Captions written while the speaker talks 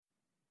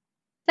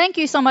Thank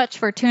you so much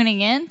for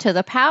tuning in to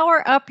the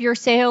Power Up Your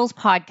Sales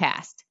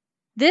podcast.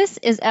 This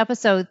is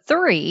episode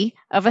 3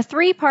 of a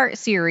 3-part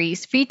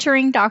series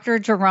featuring Dr.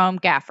 Jerome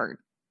Gafford.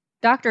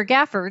 Dr.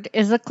 Gafford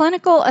is a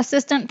clinical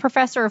assistant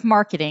professor of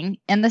marketing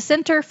in the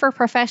Center for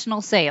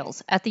Professional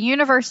Sales at the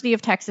University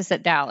of Texas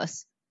at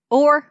Dallas,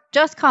 or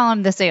just call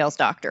him the sales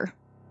doctor.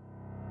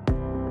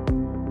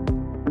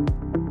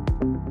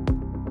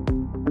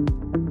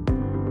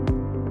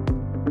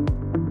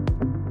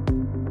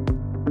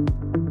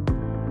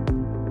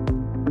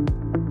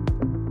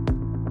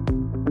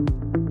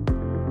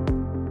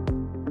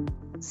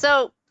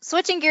 So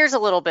switching gears a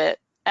little bit,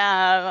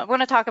 I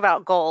want to talk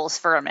about goals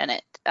for a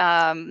minute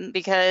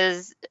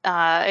because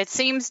it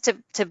seems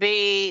to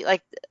be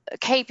like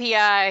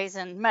KPIs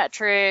and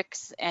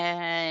metrics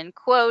and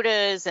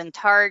quotas and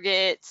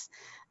targets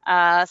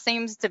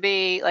seems to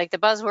be like the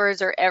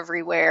buzzwords are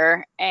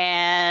everywhere.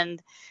 And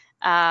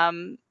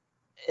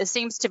it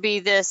seems to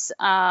be this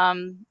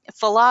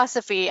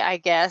philosophy, I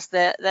guess,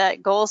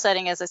 that goal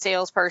setting as a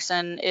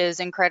salesperson is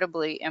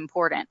incredibly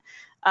important.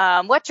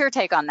 What's your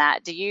take on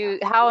that?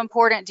 How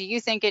important do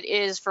you think it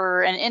is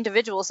for an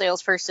individual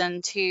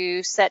salesperson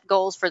to set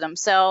goals for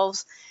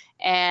themselves?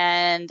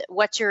 And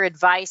what's your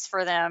advice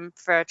for them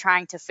for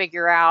trying to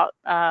figure out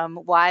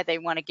why they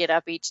want to get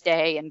up each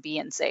day and be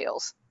in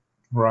sales?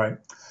 Right.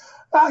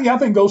 I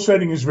think goal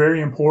setting is very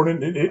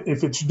important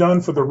if it's done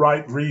for the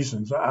right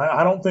reasons.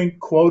 I don't think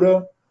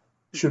quota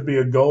should be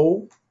a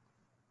goal.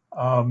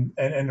 And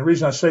the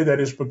reason I say that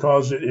is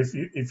because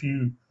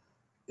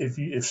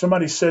if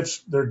somebody sets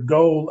their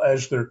goal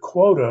as their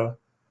quota,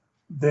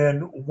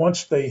 then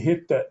once they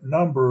hit that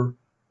number,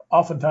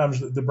 oftentimes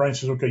the brain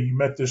says, okay, you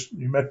met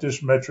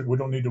this metric, we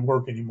don't need to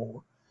work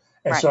anymore.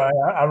 And Right. so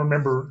I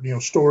remember,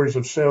 stories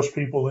of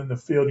salespeople in the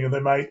field, they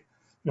might,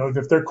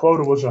 if their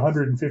quota was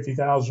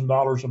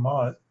 $150,000 a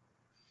month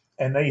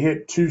and they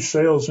hit 2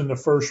 sales in the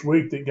first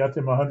week that got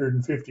them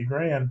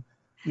 $150,000,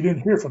 you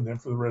didn't hear from them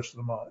for the rest of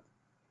the month.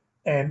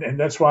 And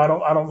that's why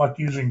I don't like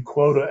using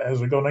quota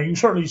as a goal. Now you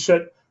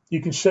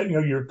can set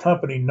your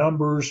company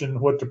numbers and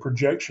what the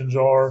projections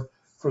are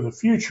for the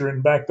future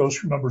and back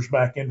those numbers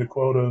back into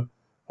quota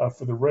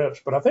for the reps.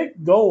 But I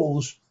think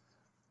goals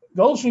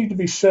need to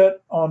be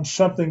set on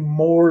something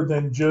more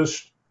than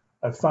just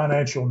a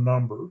financial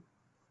number.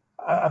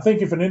 I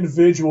think if an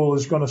individual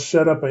is going to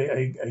set up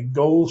a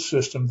goal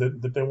system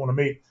that they want to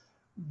meet,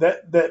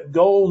 that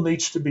goal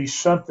needs to be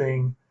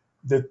something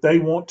that they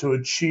want to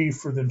achieve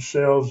for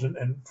themselves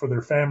and for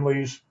their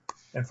families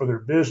and for their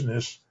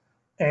business.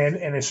 And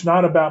it's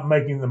not about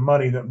making the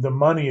money. The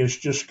money is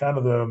just kind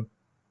of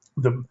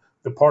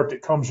the part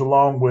that comes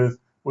along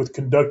with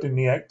conducting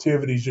the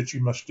activities that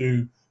you must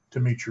do to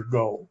meet your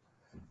goal.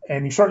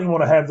 And you certainly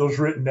want to have those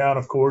written down,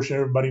 of course.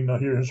 Everybody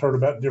here has heard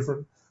about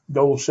different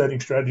goal setting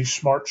strategies,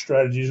 SMART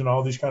strategies, and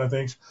all these kind of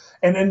things.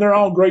 And they're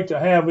all great to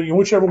have. But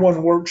whichever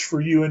one works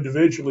for you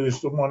individually is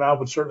the one I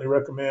would certainly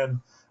recommend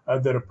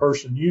that a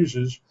person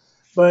uses.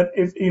 But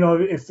if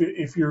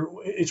you're,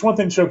 it's one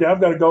thing to say, okay, I've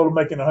got a goal of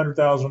making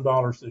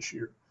 $100,000 this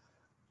year.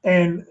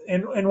 And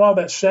while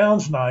that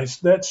sounds nice,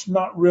 that's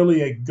not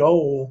really a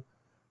goal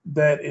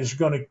that is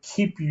going to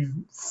keep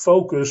you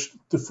focused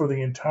for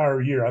the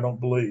entire year, I don't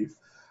believe.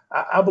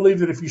 I believe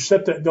that if you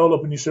set that goal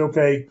up and you say,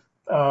 okay,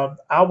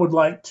 I would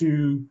like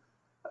to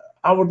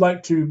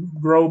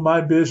grow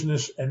my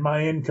business and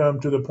my income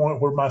to the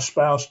point where my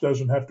spouse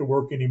doesn't have to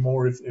work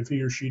anymore if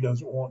he or she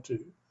doesn't want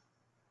to.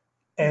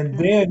 And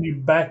then you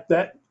back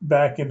that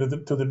back into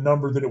the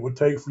number that it would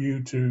take for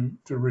you to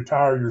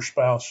retire your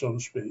spouse, so to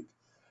speak.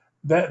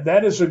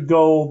 That is a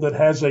goal that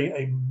has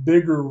a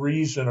bigger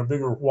reason, a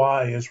bigger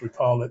why, as we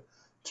call it,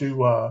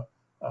 to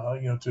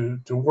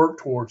work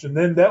towards. And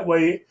then that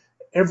way,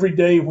 every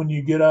day when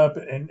you get up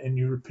and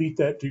you repeat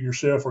that to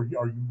yourself, or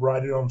you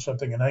write it on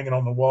something and hang it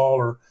on the wall,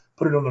 or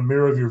put it on the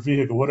mirror of your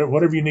vehicle,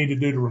 whatever you need to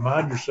do to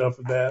remind yourself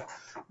of that,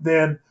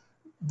 then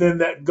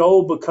that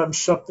goal becomes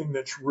something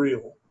that's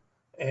real.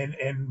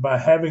 And by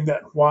having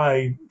that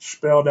why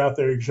spelled out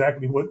there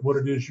exactly what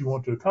it is you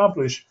want to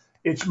accomplish,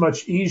 it's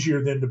much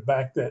easier than to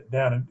back that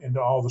down into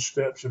all the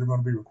steps that are going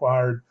to be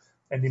required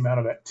and the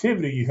amount of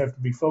activity you have to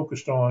be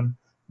focused on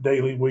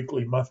daily,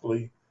 weekly,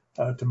 monthly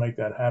to make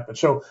that happen.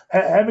 So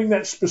having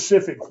that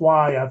specific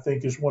why, I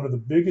think, is one of the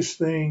biggest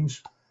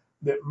things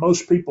that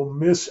most people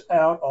miss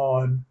out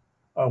on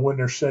when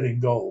they're setting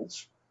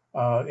goals.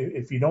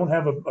 If you don't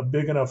have a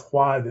big enough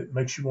why that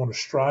makes you want to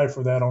strive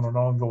for that on an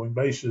ongoing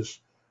basis,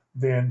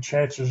 then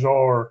chances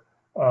are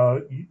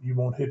you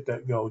won't hit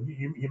that goal.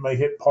 You may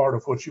hit part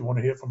of what you want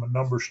to hit from a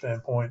number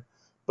standpoint,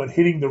 but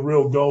hitting the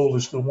real goal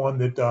is the one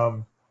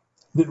that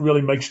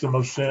really makes the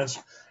most sense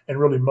and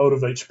really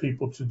motivates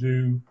people to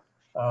do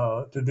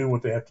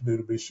what they have to do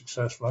to be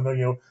successful. I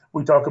know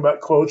we talk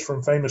about quotes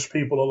from famous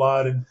people a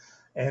lot,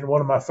 and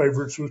one of my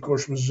favorites, of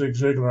course, was Zig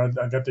Ziglar.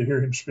 I got to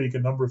hear him speak a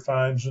number of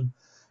times,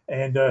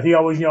 and he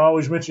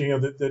always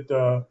mentioned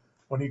that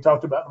when he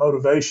talked about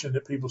motivation,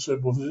 that people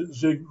said, well,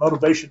 Zig,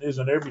 motivation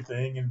isn't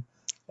everything,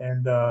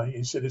 and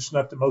he said it's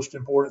not the most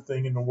important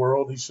thing in the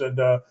world. He said,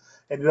 and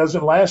it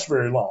doesn't last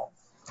very long.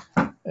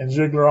 And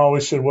Ziegler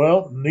always said,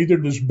 well, neither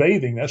does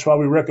bathing. That's why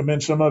we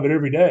recommend some of it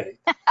every day.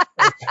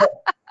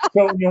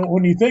 So,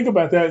 when you think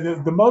about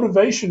that, the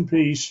motivation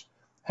piece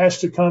has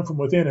to come from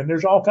within, and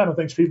there's all kind of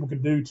things people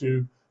can do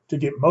to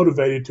get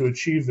motivated to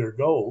achieve their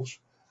goals.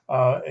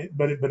 But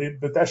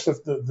that's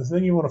the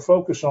thing you want to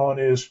focus on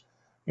is,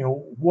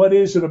 what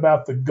is it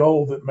about the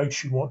goal that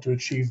makes you want to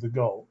achieve the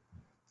goal?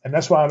 And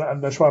that's why I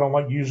don't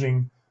like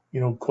using,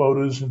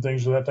 quotas and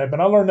things of that type.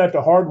 And I learned that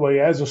the hard way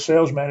as a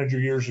sales manager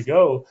years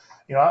ago.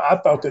 I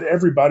thought that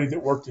everybody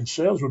that worked in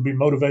sales would be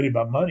motivated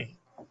by money.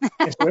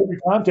 And so every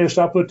contest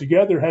I put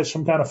together has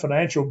some kind of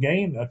financial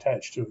gain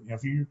attached to it.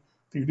 If you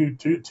do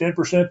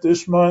 10%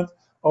 this month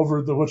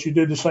over what you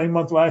did the same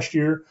month last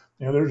year,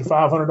 there's a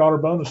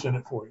 $500 bonus in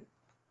it for you.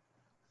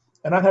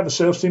 And I'd have a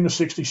sales team of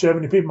 60,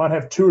 70 people. I'd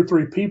have 2 or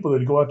 3 people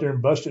that go out there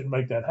and bust it and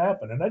make that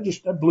happen. And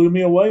that blew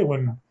me away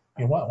when,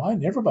 why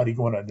isn't everybody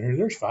going out there?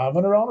 There's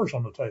 $500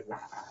 on the table.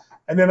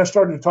 And then I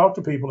started to talk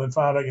to people and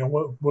find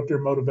out, what their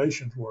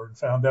motivations were, and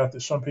found out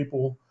that some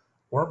people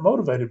weren't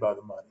motivated by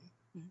the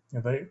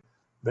money.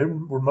 They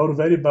were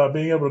motivated by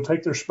being able to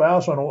take their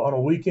spouse on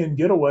a weekend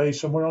getaway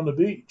somewhere on the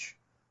beach.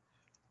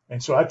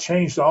 And so I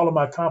changed all of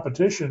my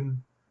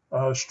competition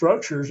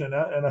structures, and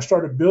I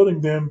started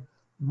building them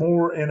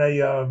more in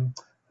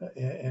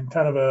in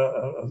kind of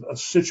a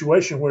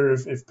situation where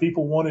if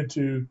people wanted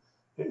to,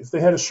 if they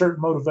had a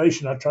certain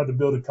motivation, I tried to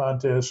build a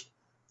contest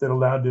that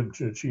allowed them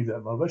to achieve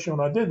that motivation.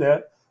 When I did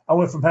that, I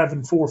went from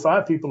having 4 or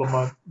 5 people a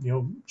month,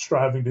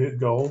 striving to hit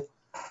goal,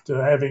 to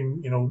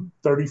having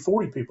 30,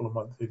 40 people a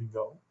month hitting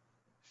goal.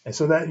 And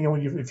so that,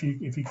 if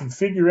you can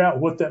figure out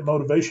what that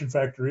motivation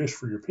factor is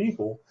for your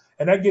people,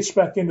 and that gets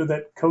back into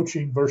that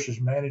coaching versus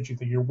managing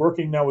thing. You're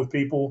working now with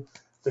people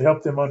to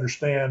help them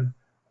understand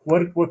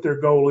what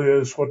their goal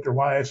is, what their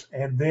why is,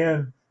 and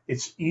then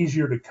it's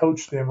easier to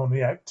coach them on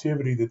the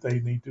activity that they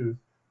need to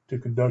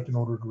conduct in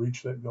order to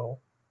reach that goal.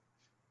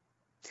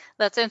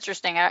 That's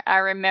interesting. I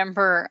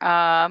remember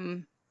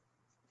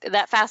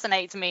that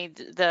fascinates me,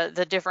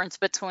 the difference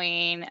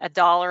between a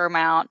dollar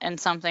amount and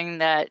something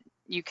that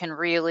you can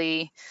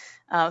really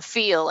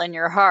feel in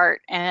your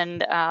heart.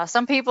 And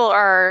some people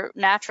are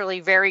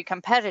naturally very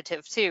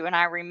competitive too. And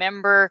I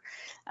remember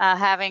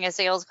having a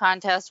sales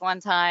contest one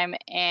time,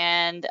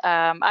 and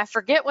I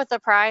forget what the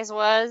prize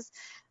was,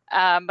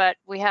 but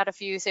we had a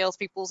few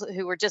salespeople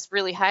who were just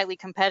really highly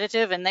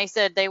competitive, and they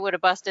said they would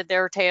have busted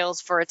their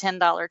tails for a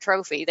 $10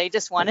 trophy. They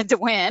just wanted to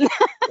win.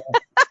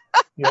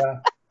 Yeah.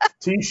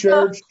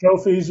 T-shirts,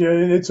 trophies. Yeah,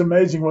 it's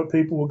amazing what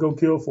people will go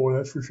kill for.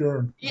 That's for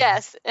sure.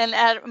 Yes, and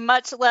at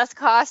much less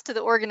cost to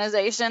the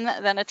organization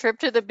than a trip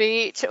to the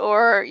beach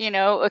or,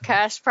 a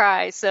cash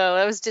prize. So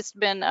it was just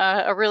been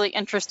a really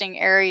interesting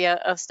area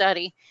of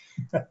study.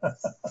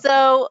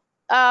 So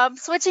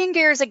switching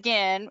gears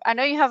again, I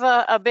know you have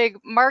a big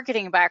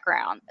marketing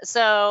background.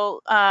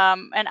 So,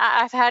 and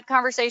I've had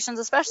conversations,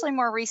 especially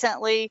more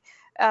recently,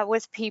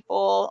 with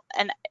people,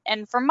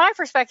 and from my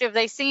perspective,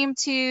 they seem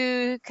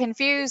to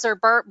confuse or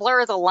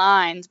blur the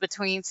lines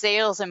between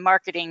sales and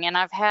marketing. And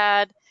I've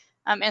had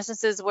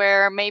instances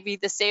where maybe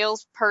the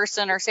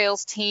salesperson or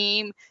sales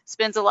team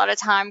spends a lot of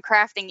time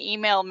crafting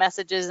email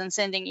messages and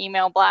sending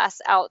email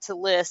blasts out to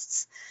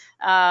lists,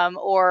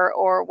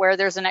 or where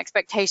there's an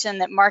expectation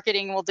that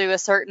marketing will do a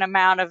certain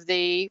amount of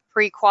the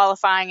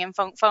pre-qualifying and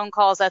phone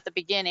calls at the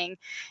beginning.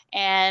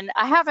 And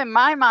I have in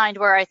my mind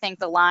where I think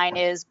the line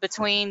is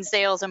between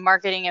sales and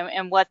marketing,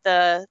 and what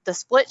the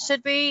split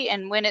should be,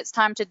 and when it's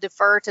time to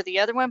defer to the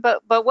other one.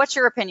 But what's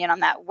your opinion on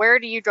that? Where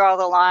do you draw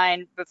the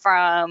line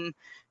from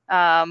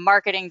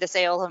marketing to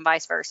sales and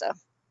vice versa?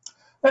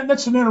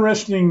 That's an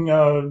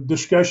interesting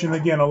discussion.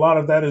 Again, a lot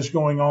of that is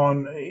going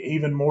on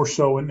even more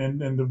so in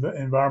the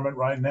environment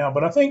right now.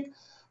 But I think,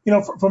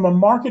 from a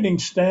marketing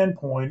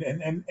standpoint,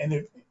 and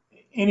if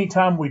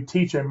anytime we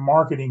teach a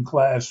marketing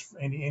class,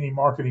 any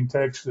marketing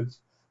text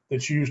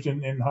that's used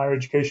in higher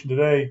education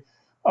today,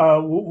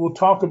 we'll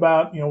talk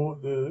about,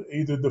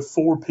 either the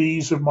 4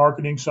 P's of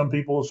marketing. Some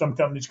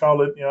companies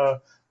call it,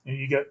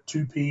 you got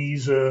 2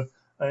 P's.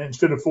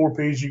 Instead of 4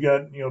 P's, you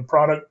got,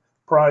 product,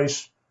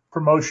 price,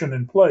 promotion,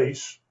 and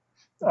place.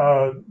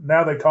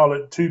 Now they call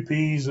it 2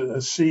 P's,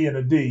 a C, and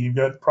a D. You've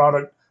got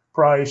product,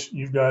 price,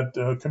 you've got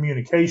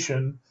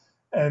communication,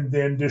 and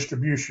then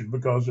distribution,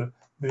 because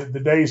the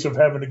days of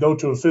having to go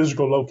to a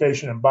physical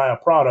location and buy a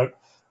product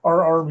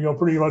are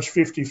pretty much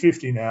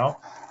 50-50 now.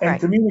 And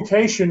right.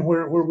 Communication,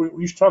 where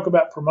we used to talk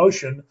about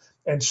promotion,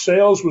 and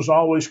sales was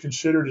always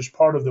considered as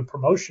part of the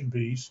promotion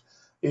piece,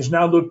 is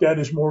now looked at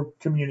as more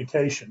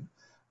communication.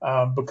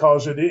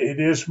 Because it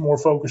is more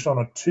focused on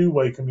a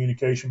 2-way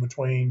communication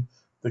between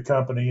the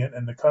company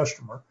and the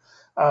customer.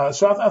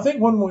 So I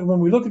think when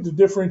we look at the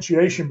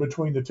differentiation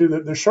between the two,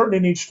 there certainly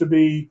needs to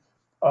be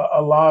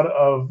a lot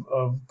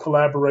of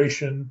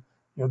collaboration.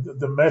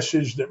 The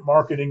message that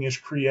marketing is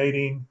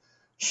creating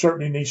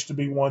certainly needs to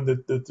be one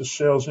that the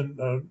sales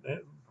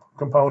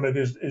component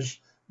is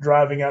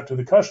driving out to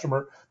the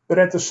customer. But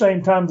at the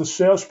same time, the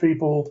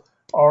salespeople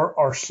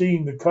are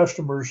seeing the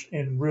customers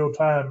in real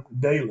time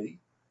daily.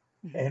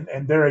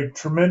 And they're a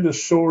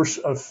tremendous source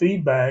of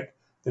feedback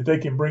that they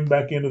can bring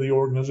back into the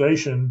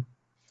organization,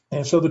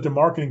 and so that the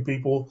marketing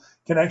people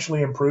can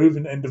actually improve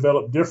and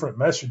develop different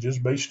messages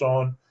based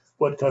on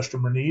what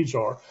customer needs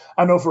are.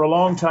 I know for a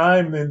long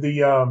time in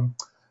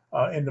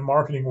the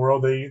marketing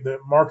world, the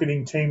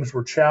marketing teams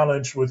were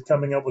challenged with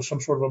coming up with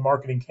some sort of a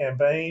marketing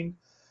campaign.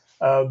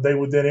 They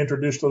would then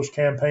introduce those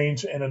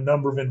campaigns in a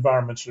number of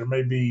environments. There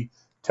may be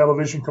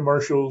television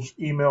commercials,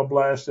 email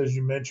blasts, as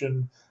you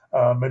mentioned,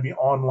 maybe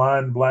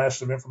online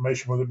blasts of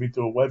information, whether it be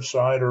through a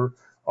website or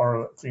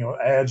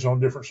ads on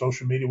different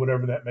social media,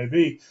 whatever that may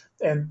be.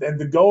 And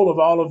the goal of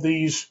all of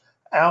these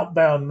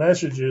outbound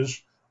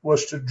messages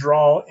was to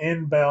draw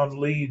inbound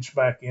leads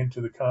back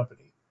into the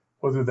company,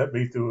 whether that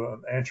be through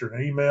an answer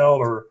an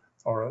email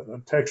or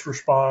a text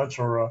response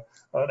or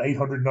an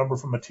 800 number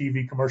from a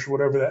TV commercial,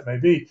 whatever that may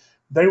be.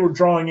 They were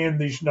drawing in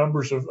these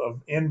numbers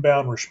of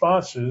inbound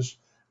responses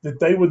that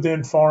they would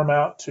then farm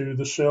out to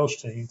the sales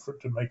team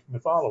to make the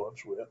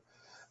follow-ups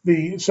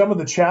with. Some of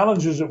the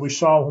challenges that we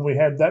saw when we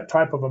had that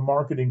type of a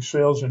marketing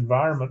sales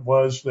environment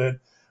was that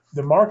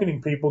the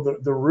marketing people,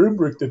 the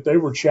rubric that they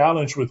were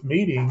challenged with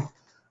meeting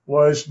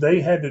was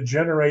they had to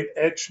generate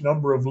X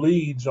number of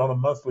leads on a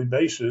monthly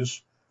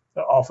basis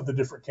off of the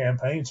different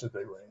campaigns that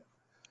they ran.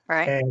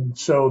 Right. And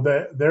so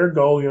that their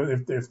goal,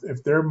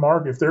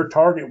 if their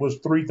target was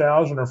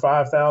 3,000 or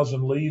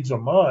 5,000 leads a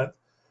month,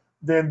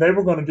 then they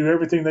were going to do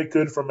everything they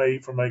could from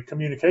a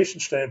communication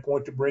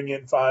standpoint to bring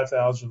in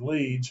 5,000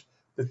 leads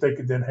that they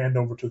could then hand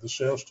over to the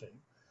sales team.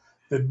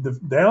 The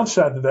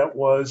downside to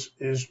that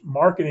is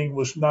marketing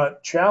was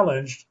not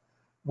challenged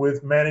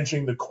with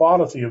managing the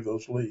quality of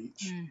those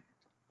leads.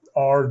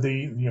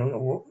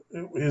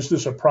 Is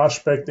this a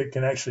prospect that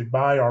can actually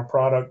buy our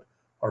product,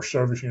 our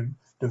service?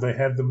 Do they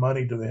have the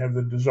money? Do they have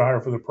the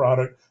desire for the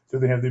product? Do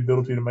they have the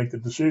ability to make the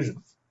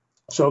decision?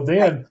 So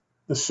then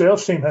the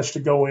sales team has to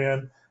go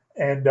in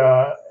and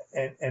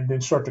then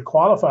start to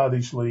qualify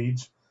these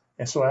leads.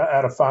 And so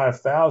out of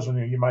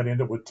 5,000, you might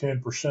end up with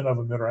 10% of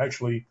them that are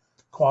actually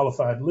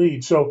qualified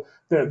leads. So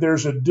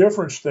there's a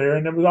difference there,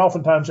 and there was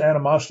oftentimes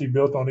animosity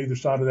built on either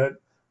side of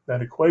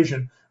that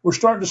equation. We're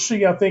starting to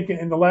see, I think,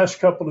 in the last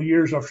couple of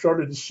years, I've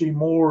started to see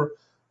more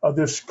of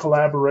this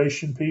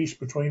collaboration piece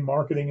between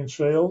marketing and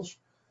sales,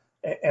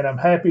 and I'm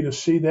happy to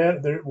see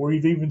that.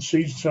 We've even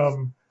seen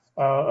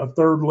a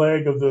third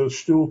leg of the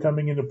stool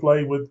coming into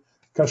play with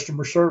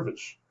customer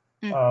service.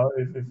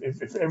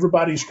 If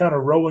everybody's kind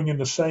of rowing in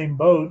the same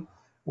boat,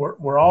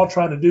 we're all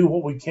trying to do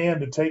what we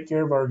can to take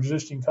care of our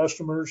existing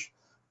customers,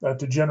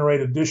 to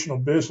generate additional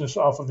business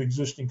off of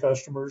existing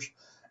customers,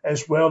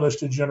 as well as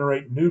to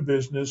generate new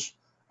business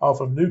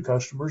off of new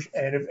customers.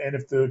 And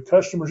if the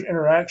customer's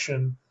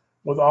interaction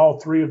with all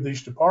three of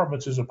these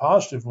departments is a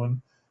positive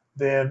one,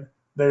 then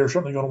they are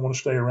certainly going to want to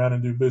stay around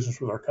and do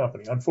business with our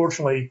company.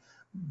 Unfortunately,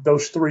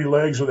 those three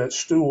legs of that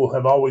stool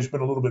have always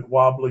been a little bit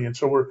wobbly, and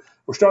so we're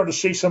starting to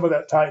see some of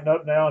that tighten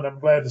up now, and I'm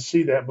glad to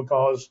see that,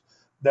 because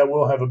that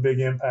will have a big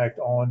impact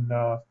on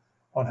how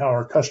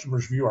our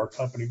customers view our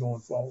company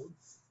going forward.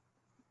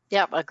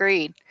 Yep,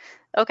 agreed.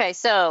 Okay,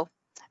 so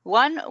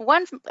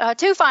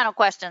two final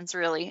questions,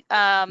 really.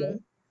 Okay.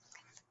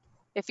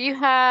 If you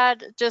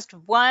had just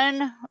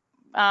one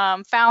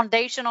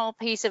foundational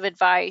piece of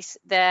advice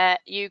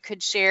that you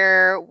could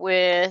share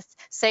with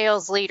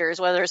sales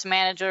leaders, whether it's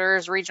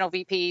managers, regional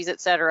VPs,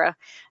 et cetera,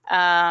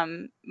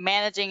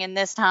 managing in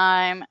this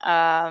time,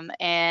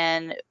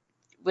 and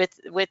with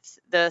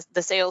the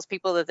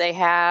salespeople that they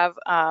have,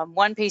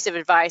 one piece of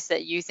advice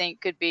that you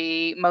think could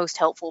be most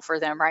helpful for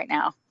them right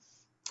now?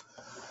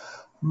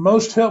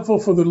 Most helpful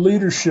for the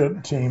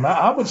leadership team,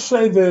 I would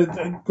say that,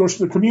 of course,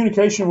 the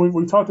communication,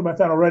 we talked about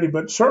that already,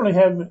 but certainly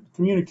have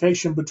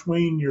communication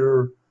between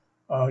your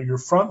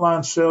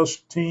frontline sales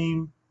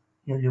team,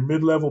 your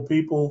mid-level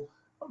people,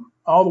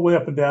 all the way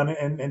up and down,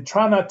 and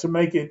try not to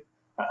make it.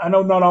 I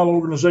know not all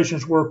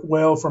organizations work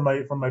well from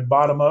a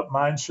bottom-up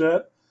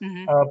mindset,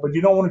 but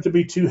you don't want it to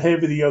be too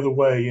heavy the other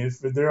way. If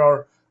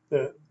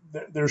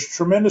there's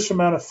tremendous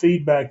amount of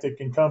feedback that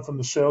can come from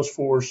the sales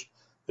force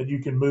that you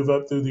can move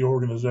up through the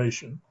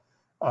organization.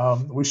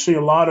 We see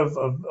a lot of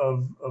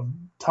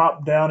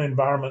top-down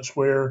environments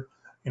where,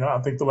 I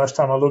think the last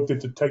time I looked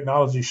at the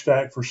technology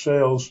stack for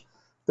sales,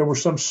 there were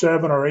some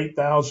 7,000 or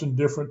 8,000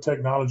 different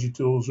technology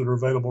tools that are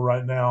available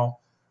right now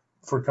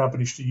for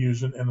companies to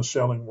use in the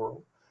selling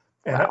world.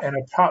 Wow. And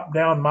a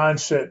top-down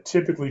mindset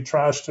typically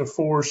tries to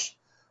force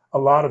a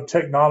lot of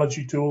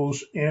technology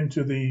tools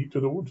into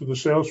the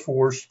sales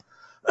force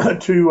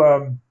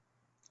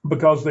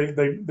because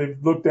they've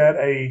looked at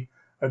a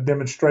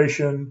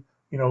demonstration,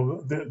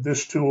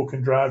 this tool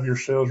can drive your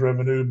sales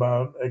revenue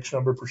by X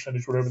number of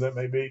percentage, whatever that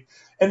may be.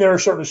 And there are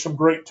certainly some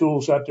great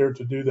tools out there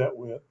to do that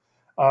with.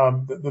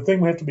 The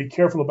thing we have to be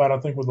careful about, I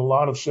think, with a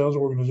lot of sales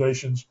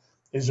organizations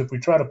is if we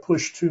try to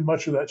push too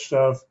much of that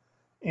stuff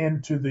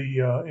into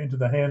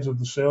the hands of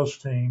the sales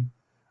team,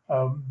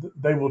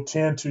 they will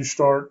tend to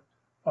start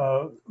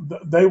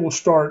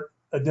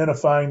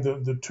identifying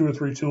the two or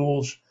three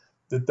tools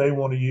that they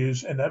want to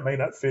use, and that may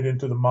not fit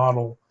into the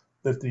model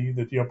that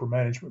the upper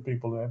management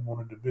people have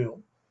wanted to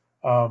build.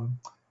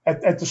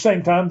 At the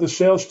same time, the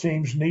sales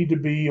teams need to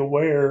be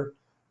aware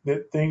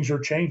that things are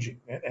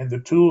changing and the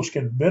tools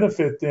can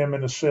benefit them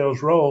in a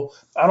sales role.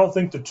 I don't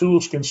think the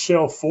tools can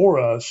sell for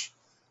us,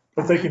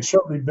 but they can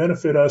certainly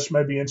benefit us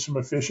maybe in some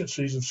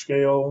efficiencies of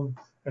scale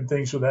and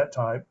things of that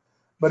type.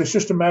 But it's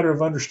just a matter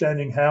of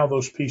understanding how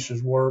those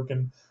pieces work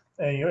and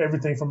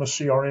everything from a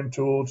CRM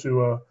tool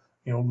to a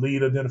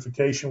lead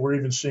identification. We're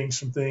even seeing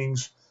some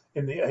things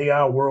in the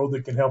AI world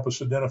that can help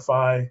us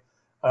identify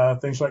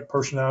things like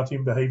personality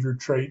and behavior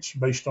traits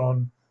based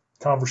on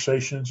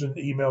conversations and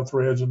email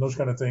threads and those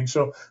kind of things.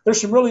 So there's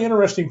some really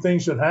interesting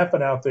things that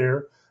happen out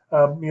there.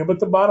 But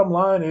the bottom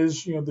line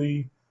is,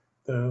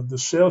 the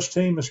sales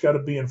team has got to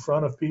be in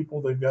front of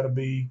people. They've got to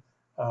be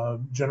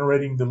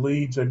generating the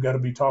leads. They've got to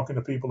be talking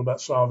to people about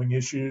solving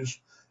issues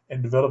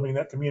and developing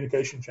that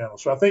communication channel.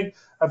 So I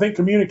think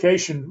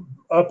communication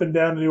up and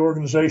down the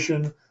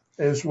organization,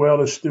 as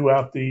well as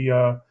throughout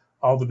the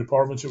all the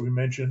departments that we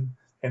mentioned,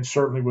 and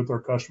certainly with our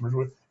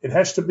customers, it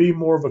has to be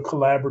more of a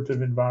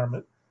collaborative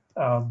environment.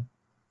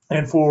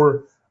 And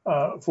for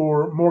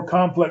more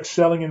complex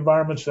selling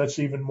environments, that's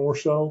even more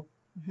so.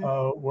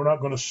 We're not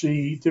going to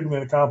see, typically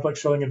in a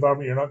complex selling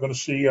environment, you're not going to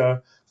see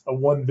a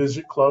one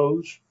visit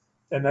close,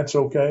 and that's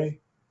okay.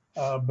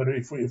 But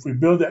if we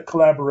build that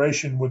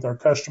collaboration with our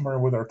customer,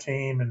 with our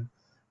team, and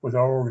with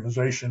our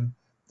organization,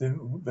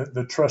 then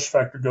the trust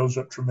factor goes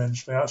up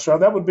tremendously. So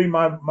that would be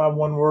my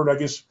one word, I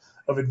guess,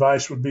 of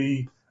advice would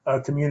be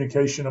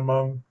communication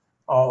among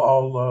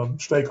all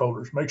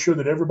stakeholders. Make sure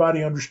that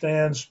everybody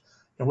understands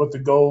what the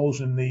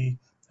goals and the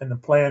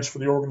plans for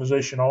the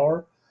organization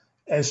are,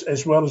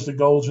 as well as the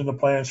goals and the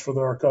plans for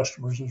our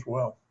customers as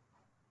well.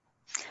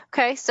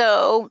 Okay,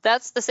 so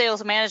that's the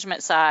sales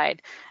management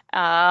side.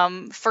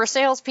 For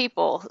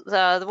salespeople,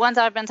 the ones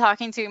I've been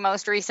talking to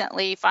most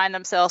recently find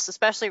themselves,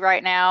 especially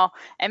right now,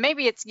 and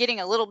maybe it's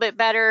getting a little bit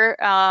better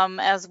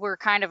as we're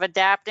kind of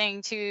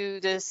adapting to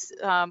this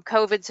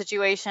COVID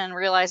situation,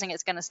 realizing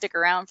it's going to stick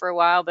around for a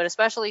while, but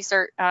especially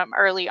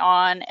early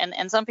on,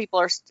 and some people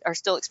are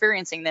still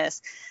experiencing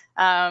this.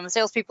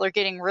 Salespeople are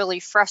getting really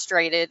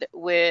frustrated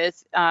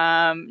with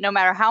no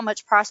matter how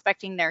much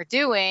prospecting they're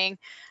doing,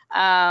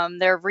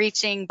 they're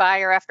reaching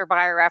buyer after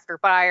buyer after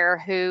buyer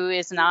who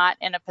is not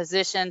in a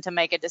position to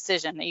make a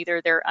decision.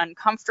 Either they're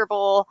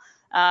uncomfortable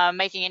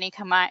making any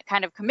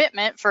kind of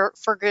commitment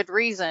for good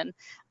reason.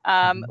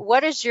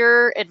 What is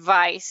your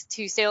advice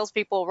to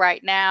salespeople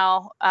right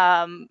now?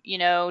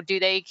 Do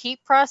they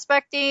keep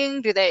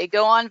prospecting? Do they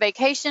go on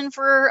vacation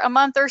for a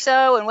month or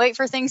so and wait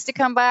for things to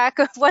come back?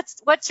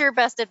 What's your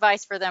best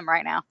advice for them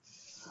right now?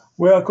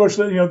 Well, of course,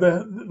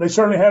 they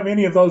certainly have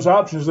any of those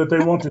options that they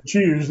want to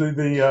choose.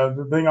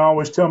 The thing I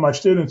always tell my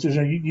students is,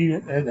 you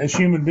as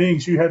human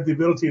beings, you have the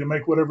ability to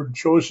make whatever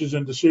choices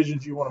and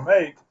decisions you want to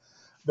make.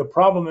 The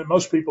problem that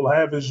most people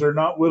have is they're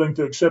not willing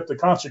to accept the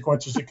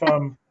consequences that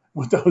come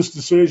with those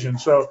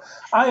decisions. So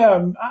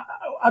I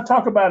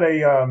talk about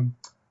I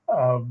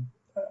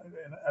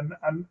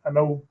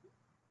know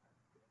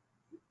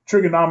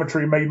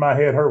trigonometry made my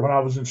head hurt when I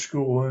was in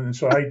school, and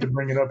so I hate to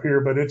bring it up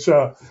here, but it's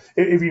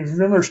if you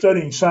remember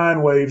studying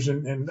sine waves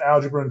in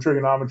algebra and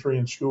trigonometry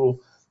in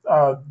school,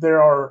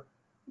 there are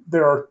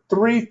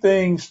three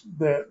things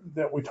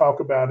that we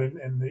talk about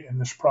in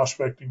this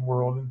prospecting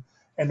world,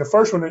 and the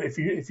first one, if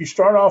you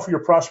start off your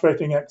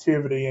prospecting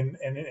activity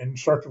and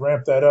start to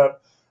ramp that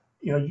up,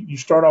 you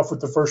start off with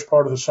the first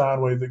part of the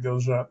sine wave that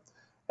goes up,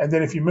 and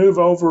then if you move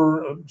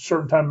over a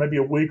certain time, maybe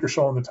a week or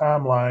so on the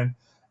timeline,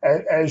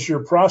 as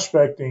you're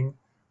prospecting,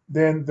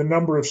 then the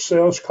number of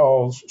sales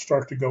calls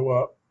start to go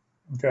up,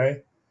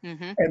 okay?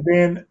 Mm-hmm. And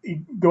then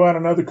you go out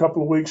another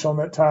couple of weeks on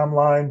that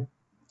timeline,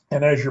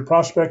 and as you're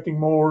prospecting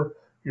more,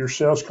 your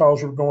sales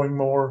calls are going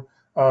more,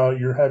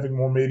 you're having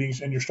more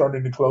meetings, and you're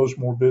starting to close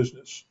more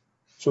business.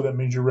 So that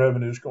means your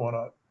revenue is going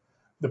up.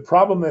 The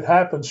problem that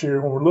happens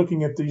here when we're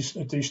looking at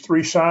these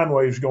three sine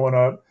waves going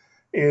up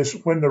is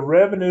when the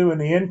revenue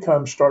and the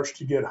income starts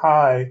to get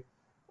high,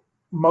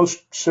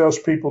 most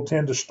salespeople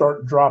tend to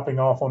start dropping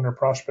off on their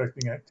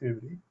prospecting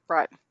activity.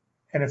 Right.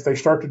 And if they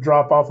start to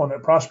drop off on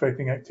that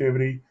prospecting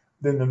activity,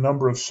 then the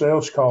number of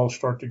sales calls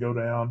start to go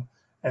down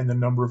and the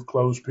number of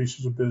closed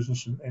pieces of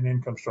business and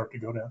income start to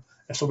go down.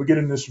 And so we get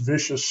in this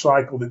vicious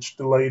cycle that's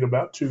delayed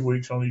about 2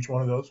 weeks on each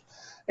one of those.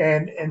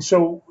 And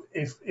so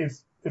if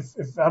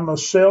I'm a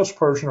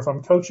salesperson, if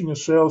I'm coaching a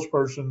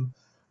salesperson,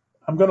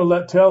 I'm going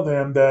to tell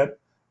them that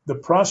the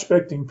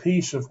prospecting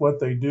piece of what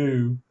they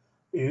do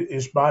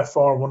is by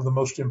far one of the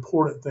most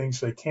important things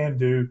they can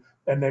do,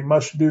 and they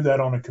must do that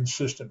on a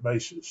consistent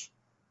basis.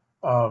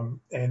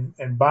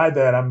 And by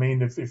that, I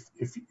mean,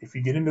 if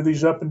you get into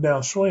these up and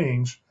down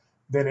swings,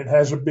 then it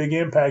has a big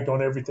impact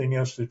on everything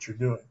else that you're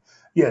doing.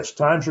 Yes,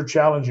 times are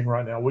challenging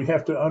right now. We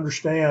have to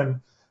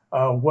understand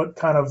what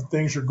kind of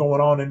things are going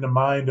on in the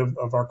mind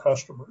of our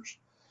customers.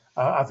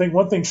 I think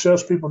one thing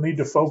salespeople need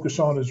to focus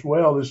on as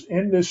well is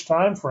in this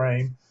time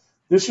frame,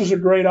 this is a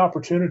great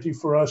opportunity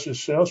for us as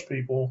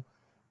salespeople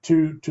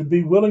to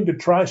be willing to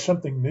try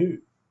something new,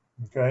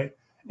 okay?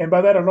 And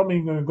by that, I don't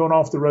mean going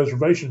off the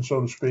reservation,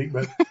 so to speak,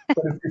 but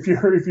if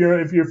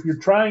you're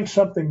trying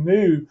something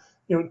new,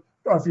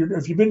 or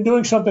if you've been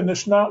doing something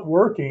that's not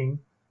working,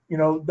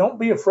 don't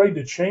be afraid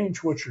to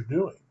change what you're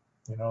doing.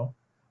 You know,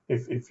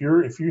 if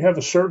you have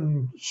a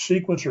certain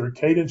sequence or a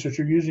cadence that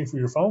you're using for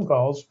your phone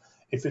calls,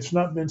 if it's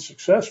not been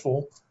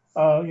successful,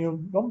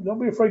 don't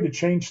be afraid to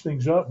change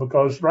things up,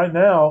 because right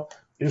now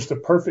is the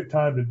perfect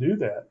time to do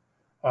that.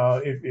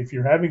 If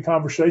you're having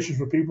conversations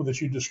with people that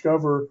you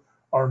discover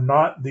are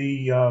not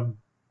the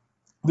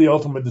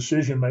ultimate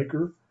decision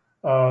maker,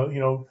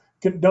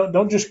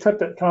 don't just cut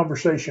that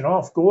conversation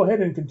off. Go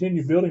ahead and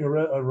continue building a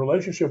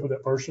relationship with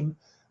that person,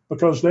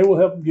 because they will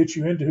help get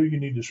you into who you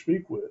need to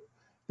speak with.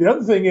 The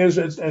other thing is,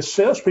 as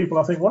salespeople,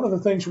 I think one of the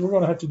things we're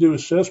going to have to do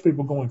as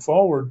salespeople going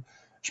forward,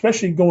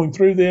 especially going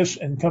through this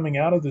and coming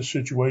out of this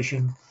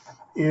situation,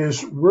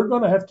 is we're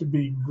going to have to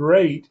be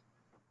great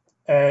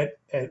at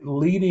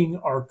leading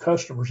our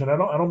customers. And I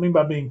don't mean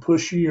by being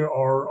pushy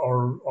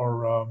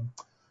or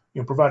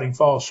providing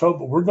false hope,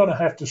 but we're going to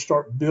have to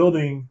start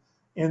building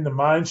in the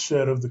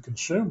mindset of the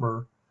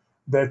consumer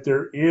that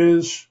there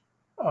is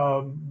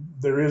a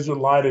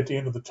light at the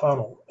end of the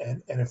tunnel.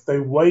 And if they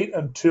wait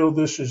until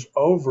this is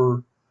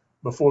over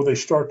before they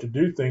start to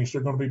do things,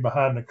 they're going to be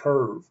behind the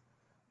curve.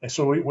 And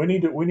so we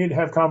need to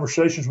have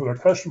conversations with our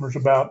customers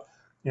about,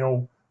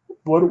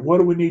 what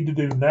do we need to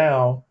do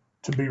now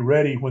to be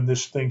ready when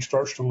this thing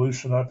starts to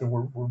loosen up and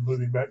we're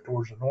moving back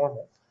towards the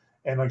normal.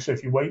 And like I said,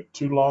 if you wait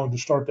too long to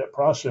start that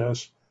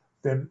process,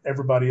 then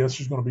everybody else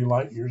is going to be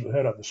light years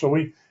ahead of us. So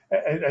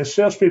as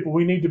salespeople,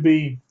 we need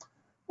to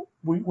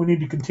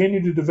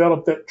continue to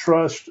develop that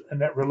trust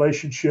and that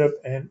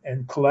relationship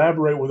and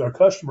collaborate with our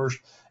customers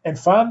and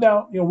find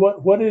out,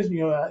 what is,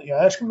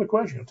 ask them the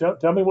question.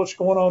 Tell me what's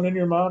going on in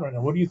your mind right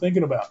now. What are you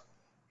thinking about?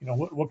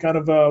 What kind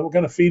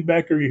of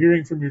feedback are you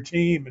hearing from your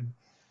team and,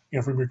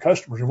 from your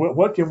customers? And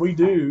what can we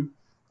do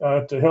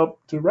to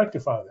help to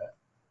rectify that?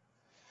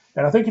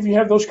 And I think if you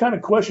have those kind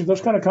of questions,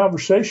 those kind of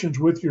conversations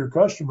with your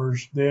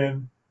customers,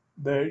 then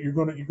you're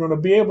going to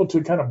be able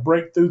to kind of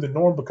break through the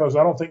norm, because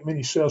I don't think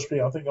many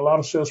salespeople, I think a lot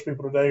of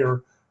salespeople today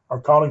are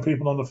calling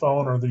people on the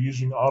phone, or they're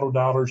using auto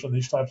dialers and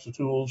these types of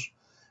tools,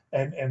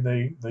 and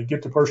they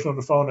get the person on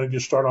the phone and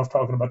just start off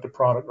talking about the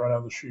product right out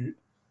of the chute.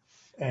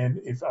 And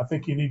I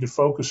think you need to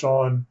focus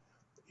on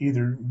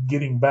either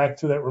getting back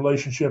to that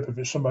relationship if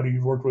it's somebody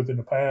you've worked with in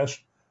the past,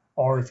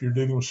 or if you're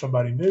dealing with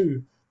somebody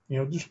new,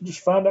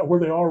 just find out where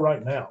they are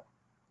right now.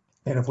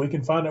 And if we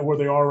can find out where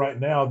they are right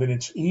now, then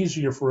it's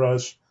easier for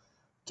us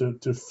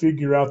to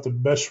figure out the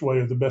best way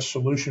or the best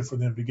solution for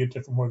them to get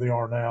them from where they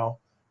are now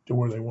to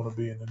where they want to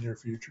be in the near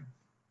future.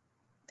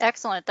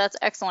 Excellent. That's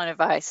excellent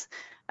advice.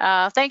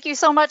 Thank you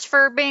so much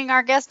for being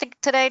our guest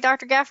today,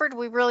 Dr. Gafford.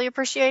 We really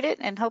appreciate it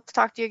and hope to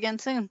talk to you again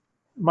soon.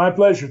 My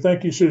pleasure.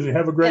 Thank you, Susie.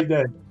 Have a great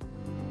day.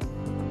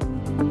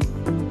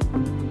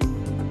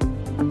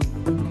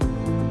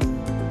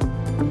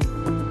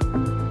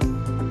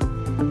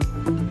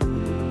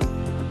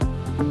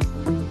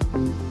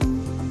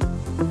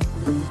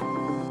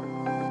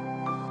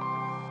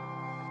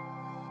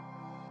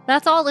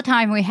 That's all the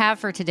time we have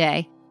for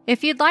today.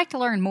 If you'd like to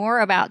learn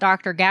more about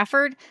Dr.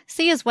 Gafford,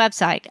 see his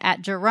website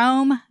at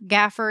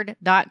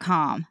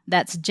jeromegafford.com.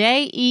 That's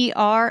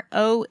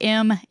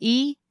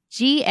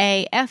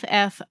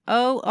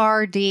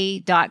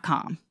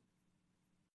JeromeGafford.com.